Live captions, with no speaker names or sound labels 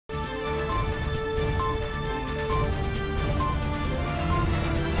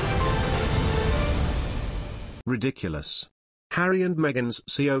ridiculous. Harry and Meghan's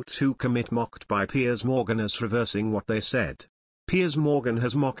CO2 commit mocked by Piers Morgan as reversing what they said. Piers Morgan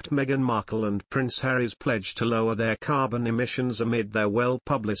has mocked Meghan Markle and Prince Harry's pledge to lower their carbon emissions amid their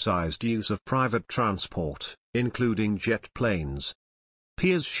well-publicized use of private transport, including jet planes.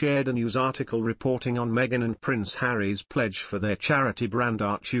 Piers shared a news article reporting on Meghan and Prince Harry's pledge for their charity brand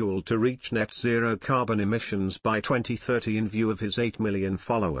Artuel to reach net zero carbon emissions by 2030 in view of his 8 million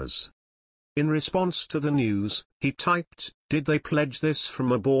followers. In response to the news, he typed, "Did they pledge this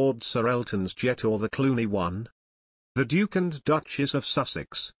from aboard Sir Elton's jet or the Clooney one?" The Duke and Duchess of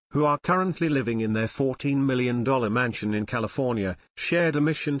Sussex, who are currently living in their $14 million mansion in California, shared a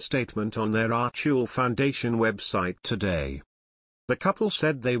mission statement on their Artuel Foundation website today. The couple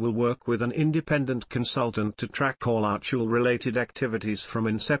said they will work with an independent consultant to track all Artuel-related activities from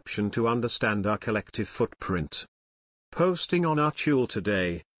inception to understand our collective footprint. Posting on Artuel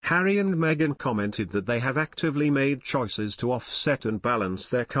today, Harry and Meghan commented that they have actively made choices to offset and balance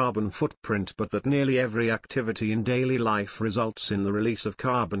their carbon footprint, but that nearly every activity in daily life results in the release of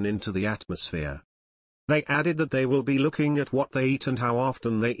carbon into the atmosphere. They added that they will be looking at what they eat and how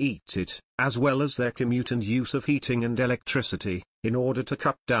often they eat it, as well as their commute and use of heating and electricity, in order to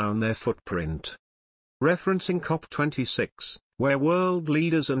cut down their footprint. Referencing COP26, where world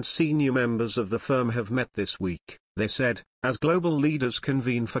leaders and senior members of the firm have met this week, they said, as global leaders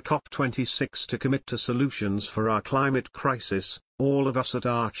convene for COP26 to commit to solutions for our climate crisis, all of us at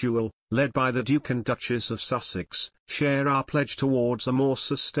Artuel, led by the Duke and Duchess of Sussex, share our pledge towards a more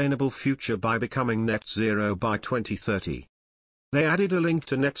sustainable future by becoming net zero by 2030. They added a link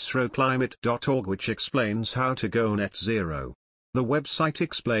to netzeroclimate.org which explains how to go net zero. The website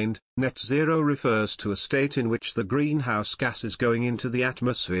explained, net zero refers to a state in which the greenhouse gases going into the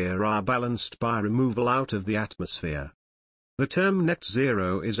atmosphere are balanced by removal out of the atmosphere. The term net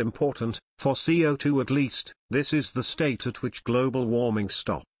zero is important, for CO2 at least. This is the state at which global warming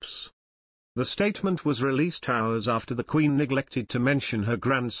stops. The statement was released hours after the Queen neglected to mention her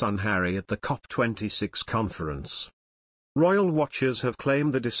grandson Harry at the COP26 conference. Royal watchers have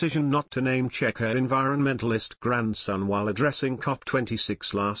claimed the decision not to name-check her environmentalist grandson while addressing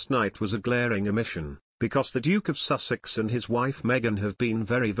COP26 last night was a glaring omission, because the Duke of Sussex and his wife Meghan have been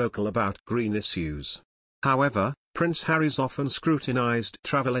very vocal about green issues. However, Prince Harry's often scrutinized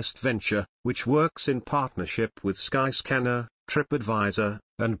Travelist venture, which works in partnership with Skyscanner, TripAdvisor,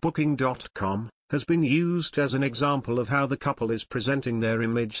 and Booking.com, has been used as an example of how the couple is presenting their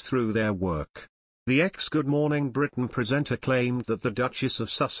image through their work. The ex-Good Morning Britain presenter claimed that the Duchess of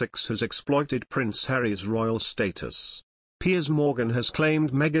Sussex has exploited Prince Harry's royal status. Piers Morgan has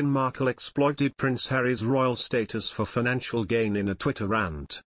claimed Meghan Markle exploited Prince Harry's royal status for financial gain in a Twitter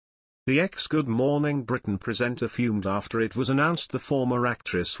rant. The ex-Good Morning Britain presenter fumed after it was announced the former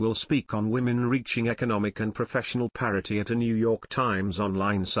actress will speak on women reaching economic and professional parity at a New York Times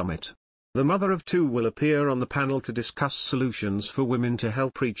online summit. The mother of two will appear on the panel to discuss solutions for women to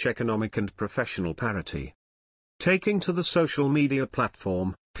help reach economic and professional parity. Taking to the social media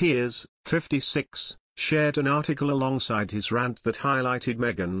platform, Piers, 56, shared an article alongside his rant that highlighted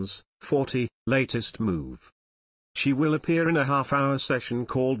Meghan's, 40, latest move. She will appear in a half-hour session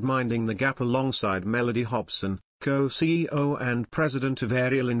called Minding the Gap alongside Melody Hobson, co-CEO and president of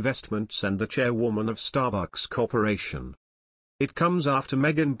Ariel Investments and the chairwoman of Starbucks Corporation. It comes after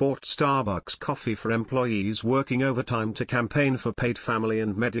Meghan bought Starbucks coffee for employees working overtime to campaign for paid family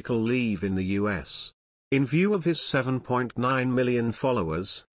and medical leave in the US. In view of his 7.9 million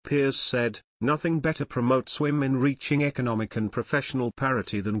followers, Piers said, nothing better promotes women reaching economic and professional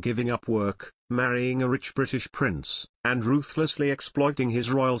parity than giving up work, marrying a rich British prince, and ruthlessly exploiting his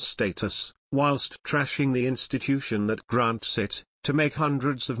royal status, whilst trashing the institution that grants it, to make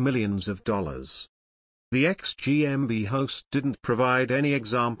hundreds of millions of dollars. The ex-GMB host didn't provide any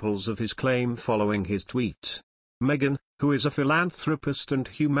examples of his claim following his tweet. Meghan, who is a philanthropist and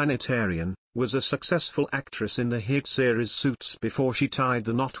humanitarian, was a successful actress in the hit series Suits before she tied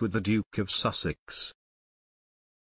the knot with the Duke of Sussex.